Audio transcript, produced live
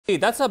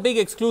That's a big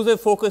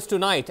exclusive focus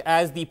tonight,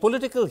 as the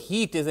political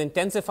heat is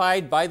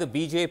intensified by the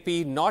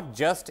BJP, not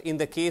just in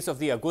the case of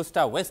the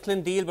Augusta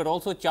Westland deal, but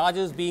also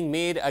charges being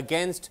made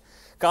against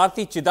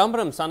Karti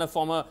Chidambaram, son of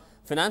former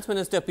Finance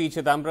Minister P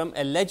Chidambaram,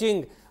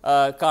 alleging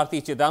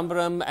Karti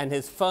Chidambaram and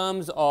his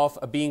firms of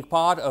being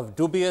part of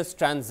dubious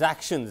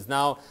transactions.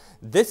 Now,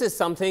 this is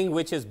something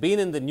which has been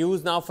in the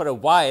news now for a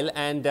while,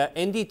 and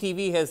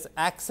NDTV has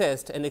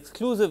accessed an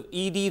exclusive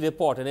ED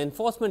report, an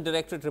Enforcement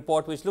Directorate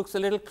report, which looks a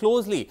little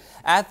closely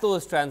at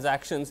those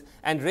transactions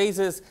and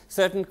raises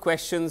certain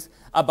questions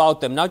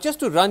about them. Now, just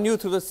to run you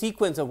through the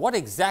sequence of what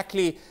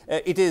exactly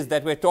it is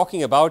that we're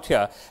talking about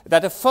here,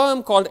 that a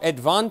firm called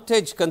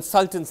Advantage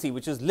Consultancy,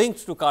 which is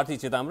linked to Karti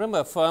Chidambaram,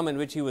 a firm in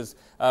which he was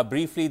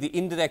briefly the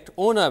indirect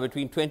owner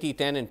between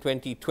 2010 and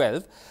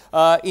 2012.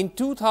 In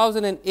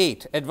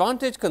 2008,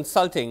 Advantage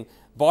Consulting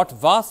bought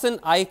Vasan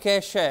Eye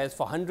Care shares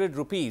for 100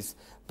 rupees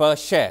per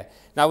share.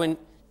 Now, in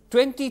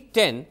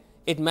 2010,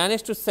 it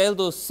managed to sell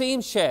those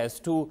same shares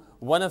to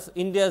one of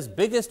India's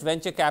biggest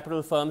venture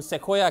capital firms,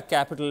 Sequoia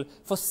Capital,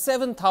 for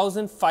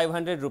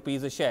 7,500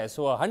 rupees a share.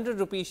 So, a 100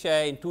 rupee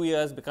share in 2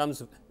 years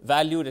becomes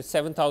valued at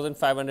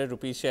 7,500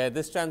 rupees share.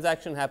 This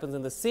transaction happens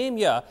in the same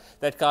year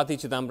that Karti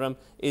Chidambaram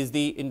is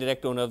the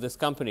indirect owner of this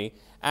company.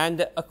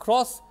 And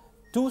across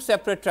two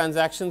separate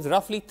transactions,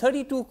 roughly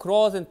 32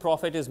 crores in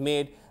profit is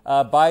made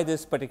by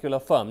this particular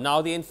firm.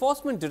 Now, the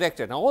Enforcement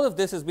Directorate, now all of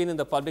this has been in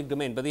the public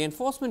domain, but the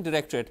Enforcement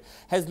Directorate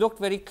has looked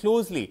very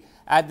closely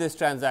at this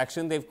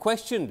transaction. They've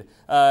questioned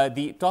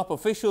the top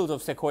officials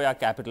of Sequoia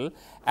Capital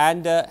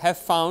and have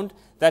found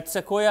that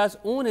Sequoia's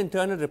own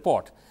internal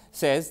report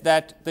says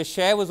that the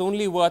share was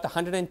only worth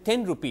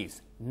 110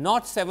 rupees,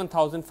 not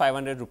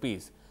 7,500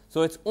 rupees.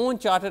 So, its own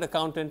chartered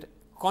accountant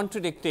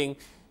contradicting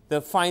the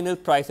final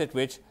price at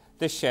which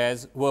the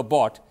shares were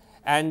bought.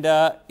 And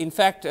in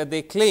fact,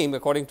 they claim,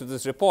 according to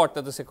this report,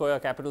 that the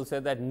Sequoia Capital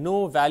said that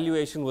no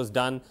valuation was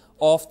done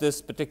of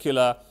this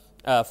particular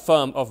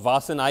firm of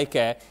Vasan Eye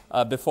Care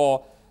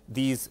before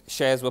these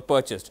shares were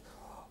purchased.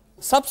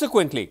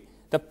 Subsequently,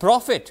 the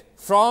profit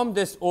from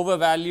this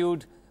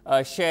overvalued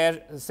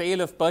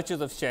sale of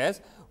purchase of shares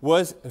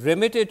was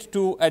remitted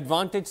to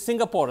Advantage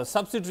Singapore, a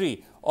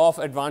subsidiary of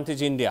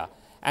Advantage India.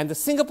 And the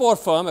Singapore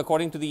firm,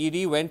 according to the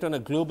ED, went on a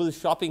global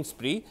shopping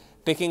spree,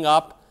 picking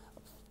up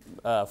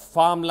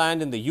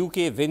farmland in the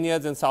UK,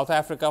 vineyards in South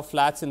Africa,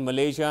 flats in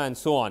Malaysia, and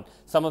so on.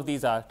 Some of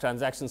these are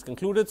transactions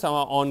concluded, some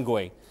are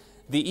ongoing.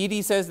 The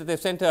ED says that they've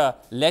sent a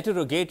letter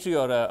rogatory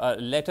or a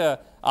letter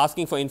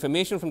asking for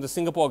information from the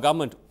Singapore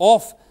government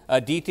of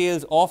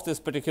details of this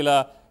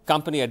particular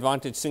company,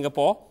 Advantage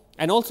Singapore,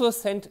 and also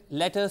sent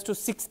letters to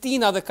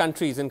 16 other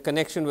countries in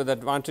connection with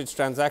Advantage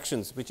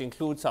transactions, which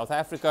include South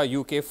Africa,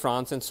 UK,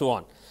 France, and so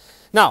on.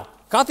 Now,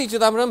 Karti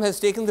Chidambaram has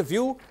taken the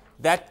view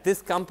that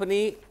this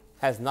company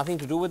has nothing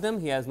to do with them.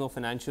 He has no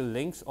financial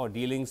links or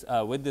dealings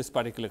with this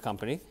particular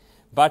company.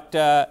 But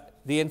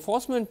the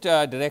Enforcement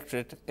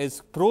Directorate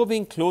is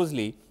probing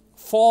closely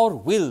 4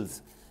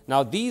 wills.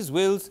 Now, these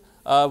wills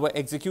were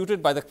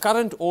executed by the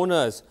current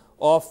owners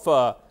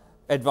of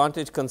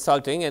Advantage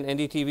Consulting, and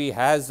NDTV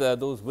has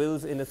those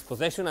wills in its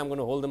possession. I'm going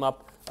to hold them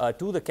up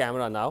to the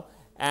camera now.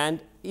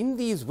 And in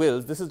these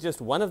wills, this is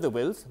just one of the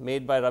wills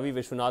made by Ravi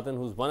Vishwanathan,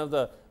 who's one of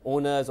the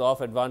owners of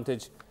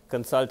Advantage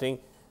Consulting.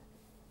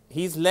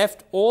 He's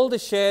left all the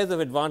shares of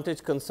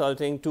Advantage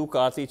Consulting to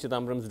Karti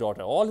Chidambaram's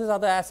daughter. All his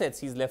other assets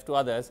he's left to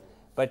others,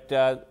 but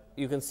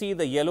you can see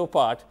the yellow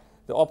part,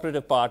 the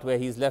operative part, where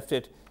he's left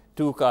it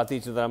to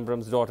Karti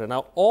Chidambaram's daughter.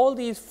 Now, all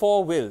these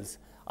 4 wills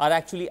are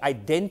actually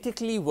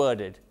identically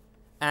worded,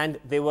 and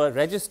they were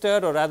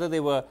registered, or rather they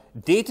were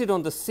dated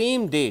on the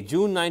same day,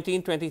 June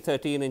 19,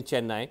 2013 in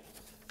Chennai.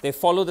 They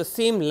follow the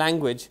same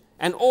language,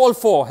 and all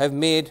 4 have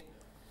made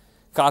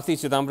Karti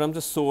Chidambaram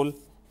the sole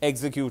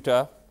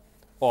executor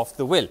of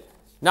the will.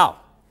 Now,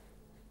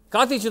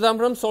 Karti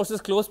Chidambaram, sources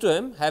close to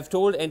him, have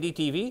told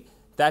NDTV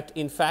that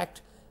in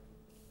fact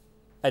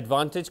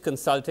Advantage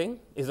Consulting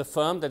is a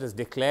firm that has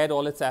declared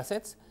all its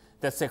assets,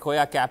 that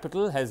Sequoia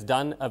Capital has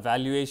done a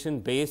valuation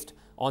based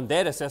on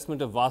their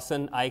assessment of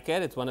Vasan Eye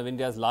Care. It's one of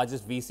India's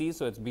largest VCs,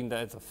 so it's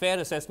a fair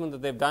assessment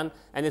that they've done,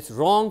 and it's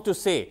wrong to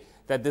say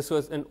that this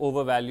was an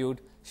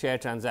overvalued share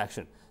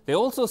transaction. They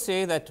also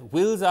say that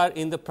wills are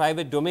in the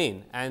private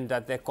domain and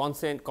that their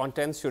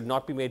contents should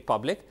not be made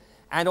public,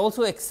 and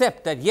also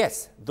accept that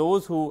yes,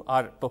 those who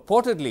are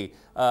purportedly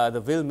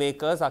the will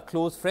makers are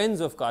close friends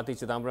of Karti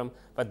Chidambaram,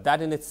 but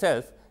that in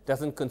itself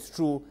doesn't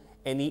construe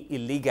any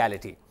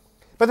illegality.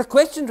 But the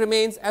question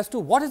remains as to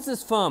what is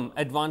this firm,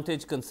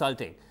 Advantage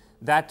Consulting,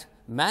 that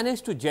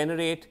managed to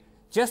generate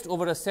just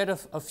over a set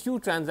of a few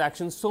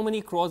transactions so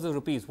many crores of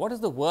rupees. What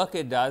is the work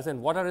it does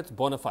and what are its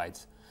bona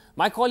fides?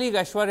 My colleague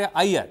Aishwarya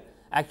Iyer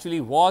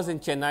actually was in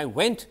Chennai,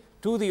 went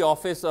to the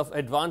office of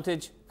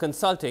Advantage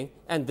Consulting,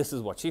 and this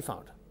is what she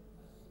found.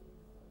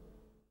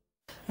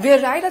 We are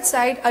right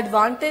outside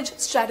Advantage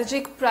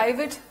Strategic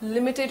Private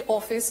Limited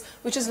office,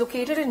 which is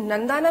located in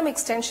Nandanam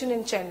Extension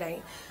in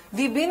Chennai.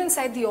 We've been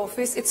inside the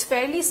office. It's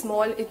fairly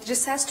small. It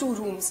just has 2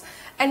 rooms.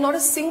 And not a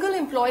single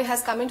employee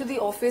has come into the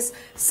office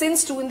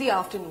since 2 in the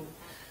afternoon.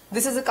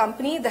 This is a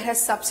company that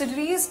has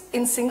subsidiaries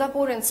in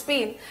Singapore and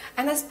Spain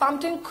and has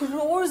pumped in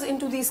crores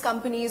into these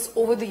companies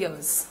over the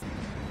years.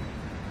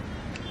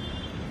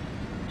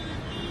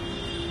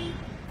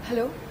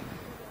 Hello.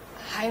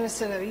 Hi,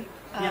 Mr. Ravi.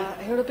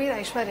 Here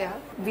Aishwarya.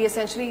 We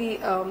essentially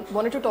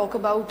wanted to talk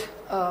about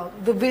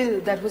the bill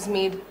that was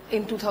made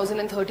in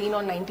 2013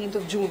 on 19th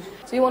of June.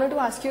 So we wanted to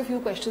ask you a few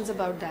questions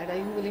about that. Are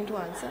you willing to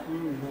answer?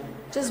 No.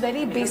 Just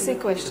very basic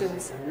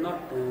questions. I'm not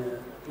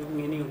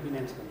giving any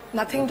opinions.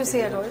 Nothing to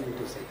say at all? Nothing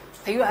to say.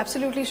 Are you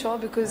absolutely sure?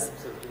 Because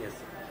Absolutely, yes.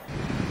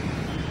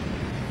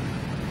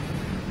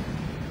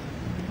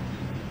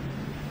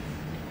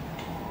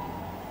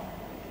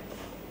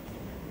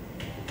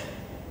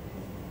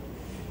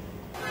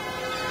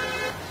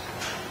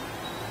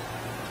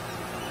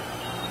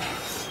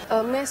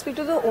 may I speak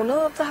to the owner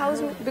of the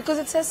house? Because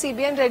it says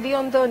CBN Reddy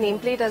on the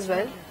nameplate as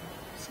well.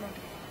 It's not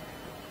here.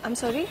 I'm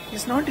sorry?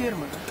 It's not here,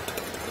 madam.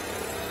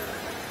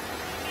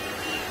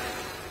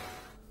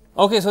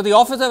 Okay, so the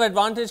Office of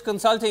Advantage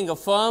Consulting, a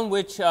firm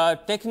which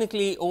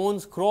technically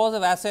owns crores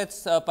of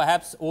assets,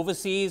 perhaps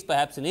overseas,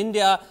 perhaps in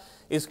India,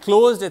 is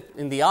closed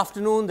in the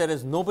afternoon. There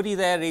is nobody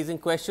there raising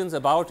questions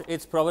about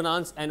its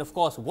provenance. And of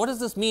course, what does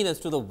this mean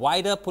as to the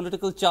wider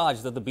political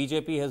charge that the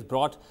BJP has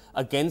brought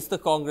against the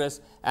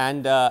Congress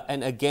and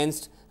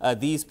against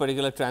these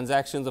particular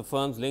transactions of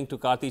firms linked to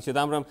Karti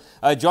Chidambaram?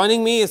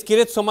 Joining me is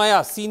Karti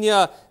Chidambaram,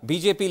 senior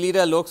BJP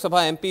leader, Lok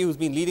Sabha MP, who's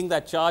been leading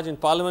that charge in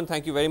Parliament.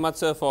 Thank you very much,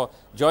 sir, for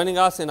joining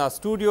us in our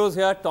studios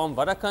here. Tom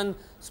Varakan,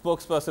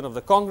 spokesperson of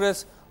the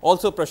Congress.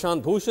 Also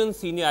Prashant Bhushan,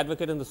 senior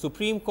advocate in the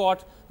Supreme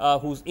Court,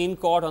 who's in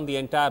court on the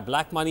entire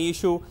black money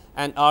issue,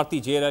 and Aarti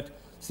Jarat,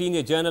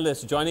 senior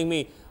journalist, joining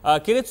me.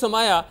 Karti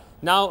Chidambaram,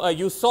 now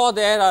you saw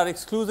there our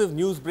exclusive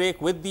news break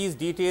with these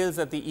details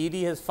that the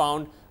ED has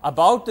found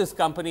about this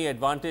company,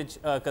 Advantage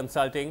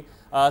Consulting.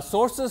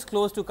 Sources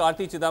close to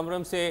Karti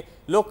Chidambaram say,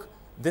 look,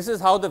 this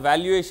is how the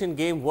valuation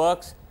game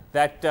works,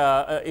 that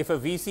if a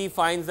VC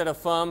finds that a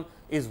firm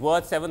is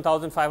worth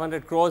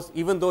 7,500 crores,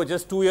 even though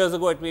just 2 years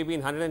ago it may be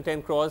in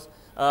 110 crores,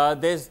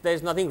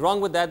 there's nothing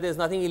wrong with that, there's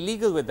nothing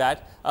illegal with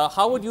that.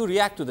 How would you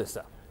react to this,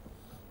 sir?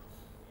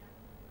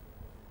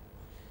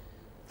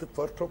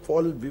 First of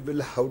all, we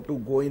will have to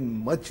go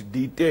in much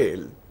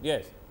detail.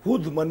 Yes.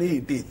 Whose money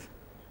it is.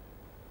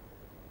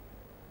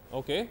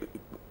 Okay.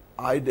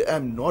 I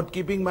am not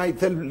keeping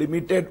myself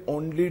limited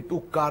only to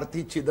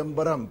Karti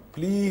Chidambaram.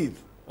 Please.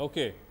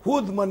 Okay.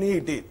 Whose money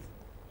it is?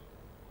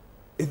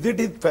 Is it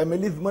his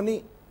family's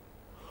money?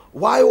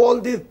 Why all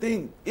these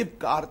things? If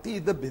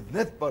Karti is a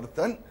business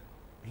person,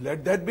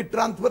 let that be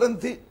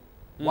transparency.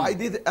 Why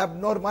this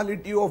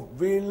abnormality of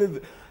wills,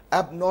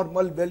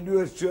 abnormal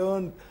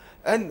valuation,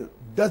 and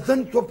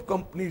dozens of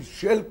companies,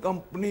 shell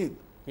companies?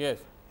 Yes.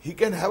 He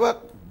can have a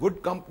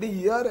good company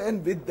here,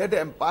 and with that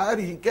empire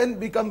he can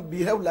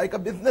behave like a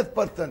business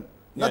person.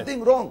 Yes.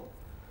 Nothing wrong.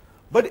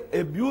 But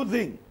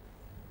abusing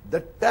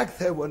the tax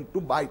haven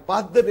to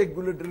bypass the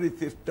regulatory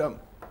system,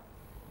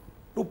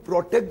 to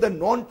protect the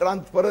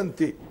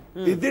non-transparency.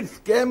 Is it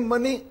scam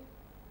money?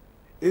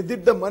 Is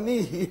it the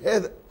money he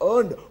has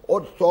earned,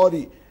 or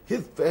sorry,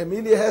 his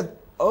family has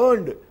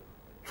earned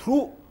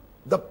through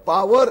the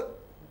power?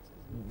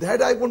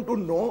 That I want to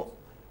know.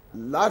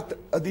 Last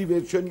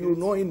adivation, you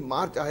know, in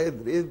March I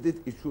had raised this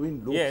issue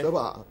in Lok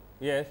Sabha.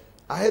 Yes.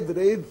 I had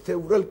raised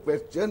several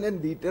questions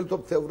and details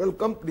of several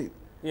companies.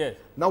 Yes.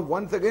 Now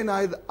once again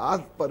I had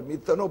asked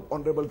permission of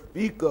Honorable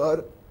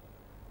Speaker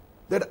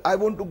that I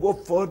want to go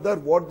further,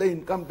 what the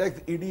income tax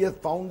ED has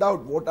found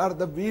out, what are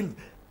the wills.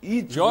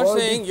 You're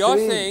saying you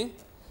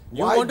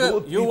want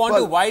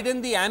to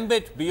widen the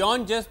ambit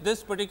beyond just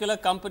this particular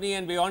company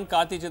and beyond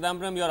Karti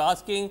Chidambaram. You're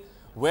asking,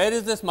 where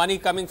is this money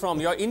coming from?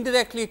 You're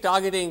indirectly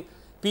targeting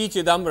P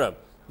Chidambaram.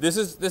 This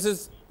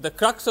is the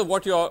crux of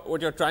what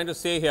you're trying to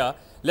say here.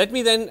 Let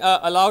me then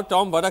allow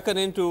Tom Varakan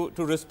in to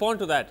respond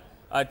to that.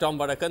 Tom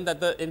Varakan, that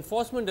the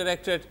Enforcement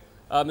Directorate,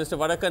 Mr.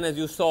 Varakan, as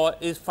you saw,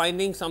 is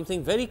finding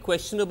something very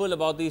questionable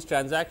about these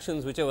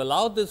transactions which have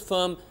allowed this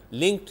firm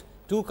linked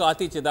to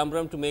Karti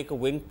Chidambaram to make a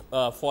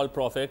windfall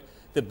profit.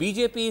 The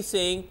BJP is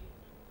saying,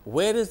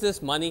 where is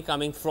this money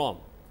coming from?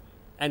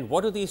 And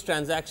what do these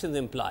transactions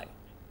imply?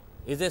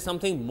 Is there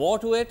something more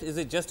to it? Is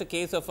it just a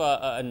case of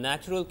a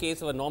natural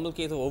case, of a normal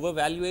case of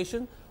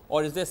overvaluation?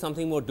 Or is there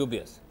something more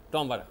dubious?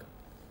 Tom Varakan.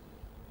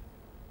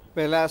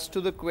 Well, as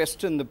to the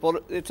question,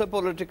 it's a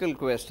political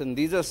question.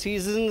 These are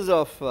seasons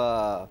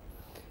of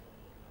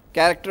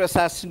character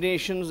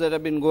assassinations that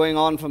have been going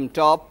on from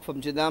top,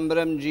 from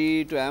Chidambaram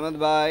ji to Ahmed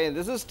Bhai.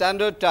 This is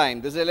standard time.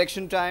 This is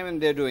election time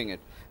and they're doing it.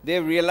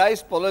 They've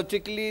realized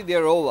politically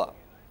they're over.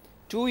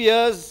 2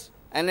 years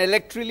and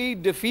electorally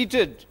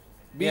defeated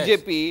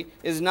BJP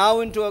is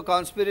now into a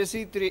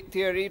conspiracy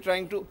theory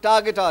trying to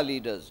target our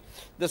leaders.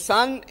 The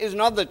Sun is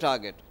not the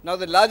target. Now,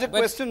 the larger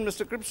question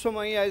Mr.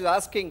 Somaiya is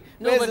asking,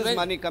 where is this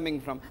money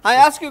coming from? I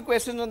ask you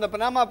questions on the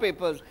Panama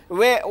Papers.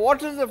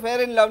 What is the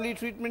fair and lovely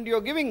treatment you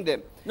are giving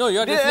them? No,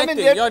 you're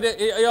deflecting.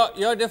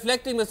 You're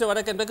deflecting, Mr.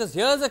 Varakan, because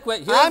here's a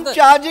question. I'm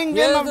charging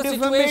them of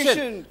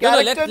defamation,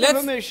 character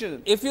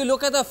defamation. If you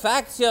look at the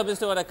facts here,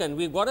 Mr. Varakan,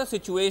 we've got a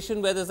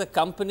situation where there's a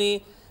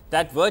company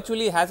that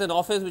virtually has an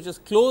office which is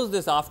closed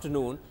this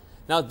afternoon.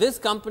 Now, this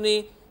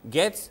company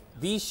gets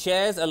these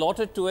shares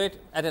allotted to it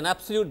at an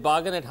absolute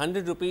bargain at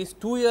 100 rupees.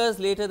 2 years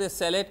later, they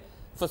sell it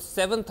for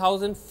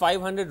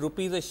 7,500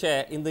 rupees a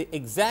share in the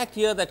exact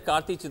year that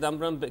Karti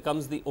Chidambaram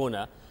becomes the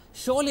owner.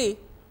 Surely,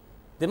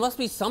 there must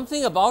be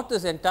something about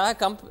this entire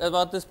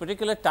about this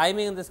particular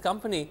timing in this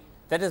company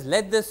that has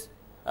led this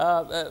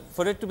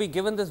for it to be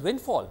given this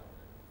windfall.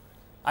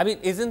 I mean,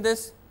 isn't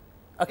this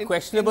a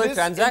questionable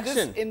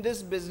transaction? In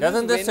this business,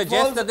 doesn't this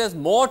suggest that there's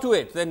more to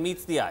it than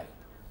meets the eye?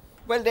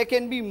 Well, there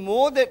can be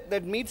more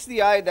that meets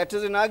the eye. That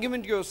is an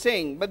argument you're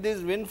saying. But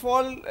this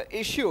windfall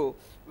issue,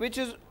 which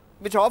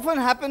often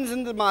happens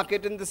in the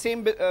market in the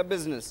same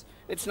business,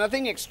 it's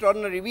nothing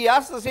extraordinary. We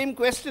asked the same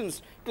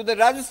questions to the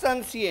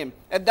Rajasthan CM.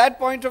 At that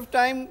point of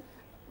time,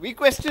 we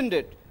questioned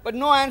it, but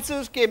no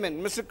answers came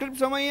in. Mr.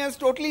 Somaiya is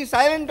totally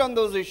silent on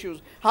those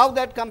issues. How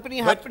that company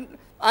happened.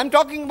 I'm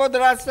talking about the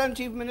Rajasthan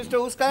Chief Minister,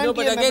 who's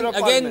currently a member of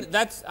Parliament. Again,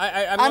 that's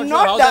I'm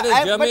not sure how that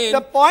is germane. But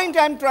the point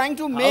I'm trying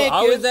to make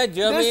is that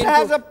this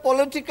has a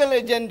political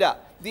agenda.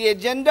 The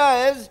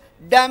agenda is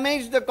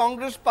damage the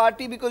Congress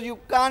party because you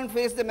can't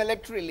face them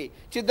electorally.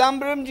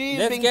 Chidambaram ji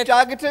is being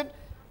targeted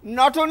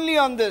not only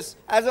on this.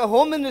 As a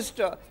Home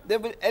Minister, there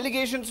were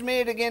allegations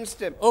made against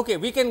him. Okay,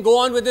 we can go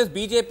on with this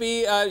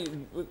BJP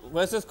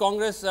versus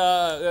Congress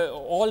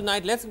all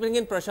night. Let's bring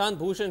in Prashant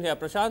Bhushan here.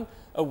 Prashant,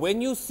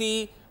 when you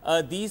see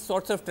these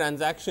sorts of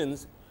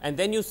transactions, and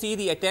then you see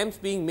the attempts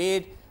being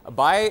made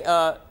by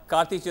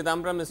Karti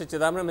Chidambaram, Mr.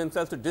 Chidambaram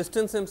himself, to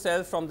distance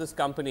himself from this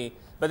company,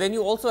 but then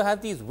you also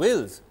have these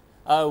wills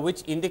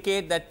which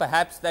indicate that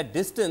perhaps that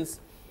distance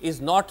is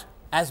not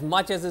as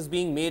much as is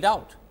being made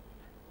out.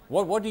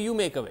 What do you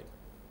make of it?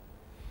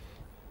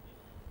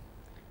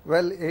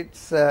 Well,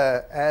 it's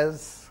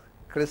as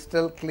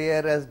crystal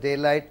clear as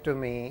daylight to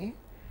me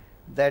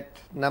that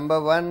number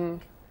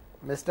one,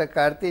 Mr.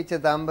 Karti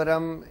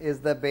Chidambaram is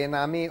the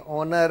Benami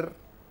owner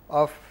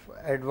of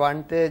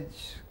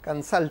Advantage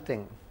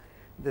Consulting.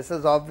 This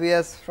is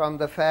obvious from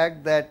the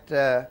fact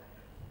that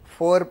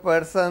 4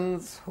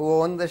 persons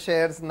who own the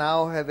shares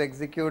now have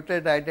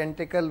executed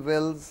identical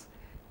wills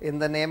in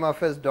the name of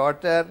his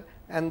daughter,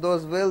 and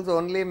those wills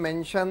only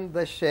mention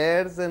the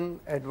shares in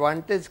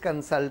Advantage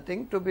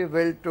Consulting to be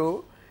willed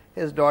to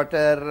his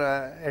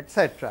daughter,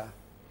 etc.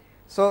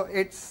 So,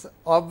 it's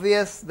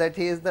obvious that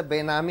he is the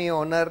Benami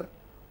owner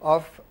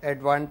of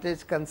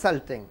Advantage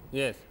Consulting.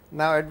 Yes.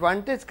 Now,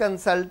 Advantage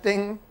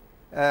Consulting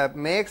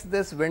makes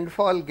this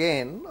windfall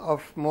gain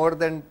of more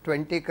than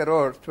 20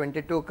 crores,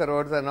 22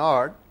 crores and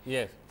odd,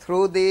 yes,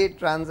 through the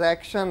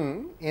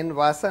transaction in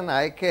Vasan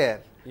Eye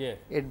Care. Yes.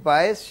 It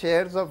buys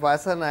shares of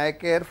Vasan Eye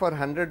Care for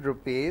 100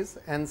 rupees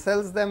and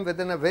sells them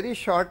within a very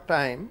short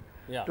time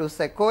to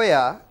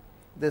Sequoia,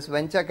 this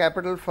venture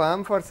capital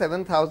firm, for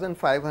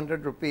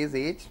 7,500 rupees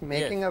each,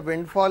 making a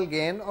windfall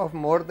gain of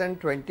more than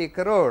 20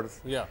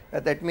 crores.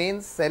 That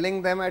means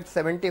selling them at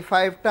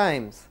 75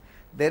 times.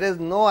 There is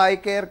no eye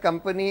care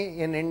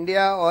company in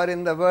India or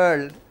in the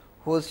world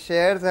whose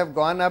shares have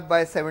gone up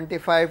by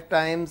 75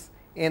 times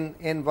in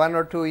 1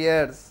 or 2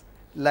 years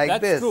like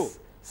That's this. True.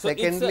 So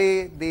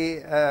secondly,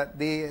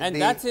 and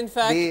that's in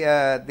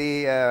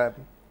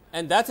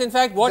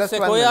fact what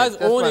Sequoia's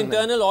own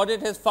internal audit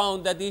has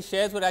found, that these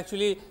shares were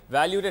actually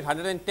valued at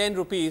 110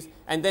 rupees,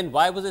 and then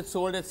why was it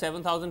sold at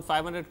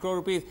 7,500 crore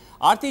rupees?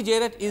 Aarti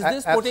Jairath, is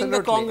this putting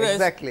the Congress?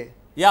 Exactly.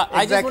 Yeah,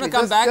 I just want to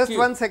come back to you. Just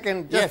 1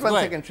 second, just 1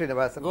 second,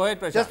 Sreenivasan. Go ahead,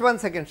 Prashant. Just 1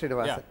 second,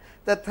 Sreenivasan.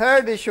 The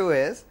third issue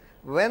is,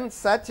 when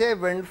such a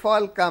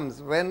windfall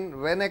comes,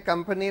 when a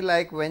company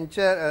like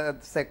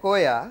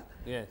Sequoia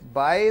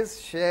buys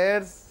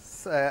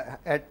shares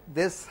at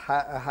this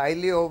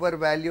highly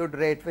overvalued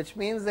rate, which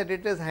means that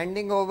it is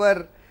handing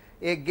over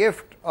a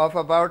gift of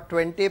about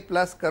 20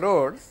 plus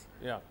crores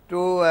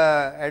to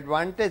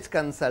Advantage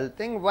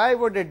Consulting, why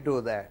would it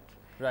do that?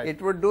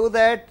 It would do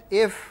that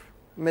if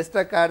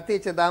Mr. Karti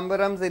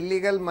Chidambaram's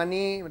illegal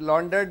money,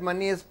 laundered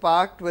money, is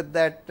parked with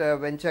that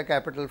venture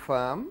capital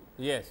firm,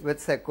 with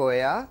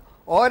Sequoia,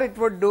 or it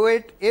would do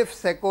it if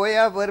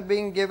Sequoia were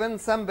being given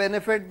some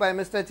benefit by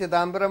Mr.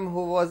 Chidambaram,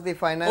 who was the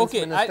finance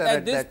minister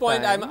at this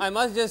point. time, I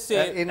must just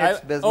say, in its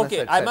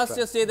business, I must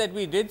just say that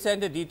we did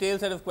send a detailed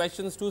set of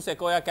questions to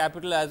Sequoia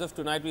Capital. As of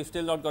tonight, we've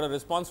still not got a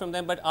response from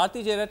them. But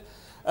Aarti Jairath,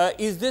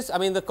 is this, I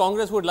mean, the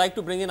Congress would like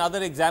to bring in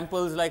other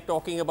examples like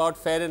talking about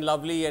Fair and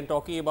Lovely and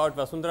talking about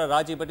Vasundhara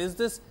Raje, but is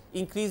this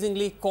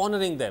increasingly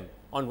cornering them?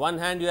 On one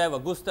hand, you have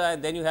Augusta,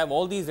 and then you have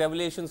all these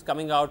revelations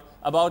coming out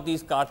about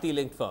these Karti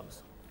linked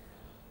firms.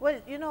 Well,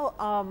 you know,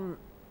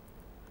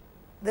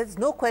 there's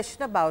no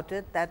question about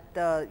it that,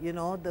 you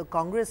know, the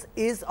Congress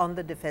is on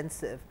the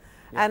defensive.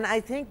 Yeah. And I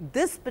think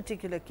this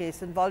particular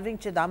case involving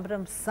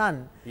Chidambaram's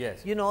son,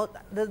 yes, you know,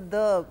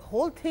 the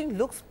whole thing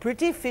looks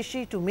pretty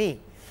fishy to me.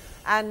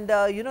 And,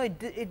 you know,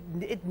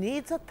 it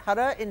needs a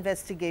thorough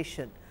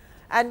investigation.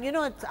 And, you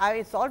know,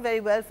 it's all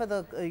very well for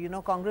the, you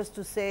know, Congress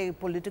to say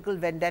political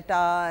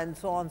vendetta and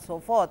so on and so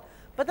forth.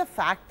 But the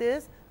fact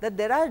is that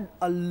there are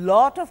a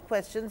lot of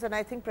questions, and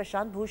I think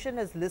Prashant Bhushan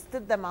has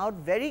listed them out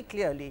very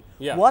clearly,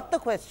 yeah, what the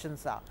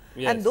questions are.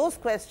 Yes. And those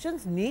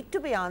questions need to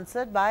be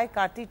answered by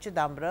Karti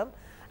Chidambaram.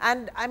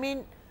 And I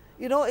mean,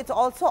 you know, it's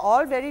also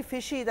all very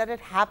fishy that it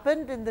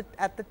happened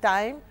at the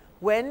time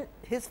when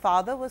his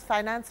father was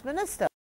finance minister.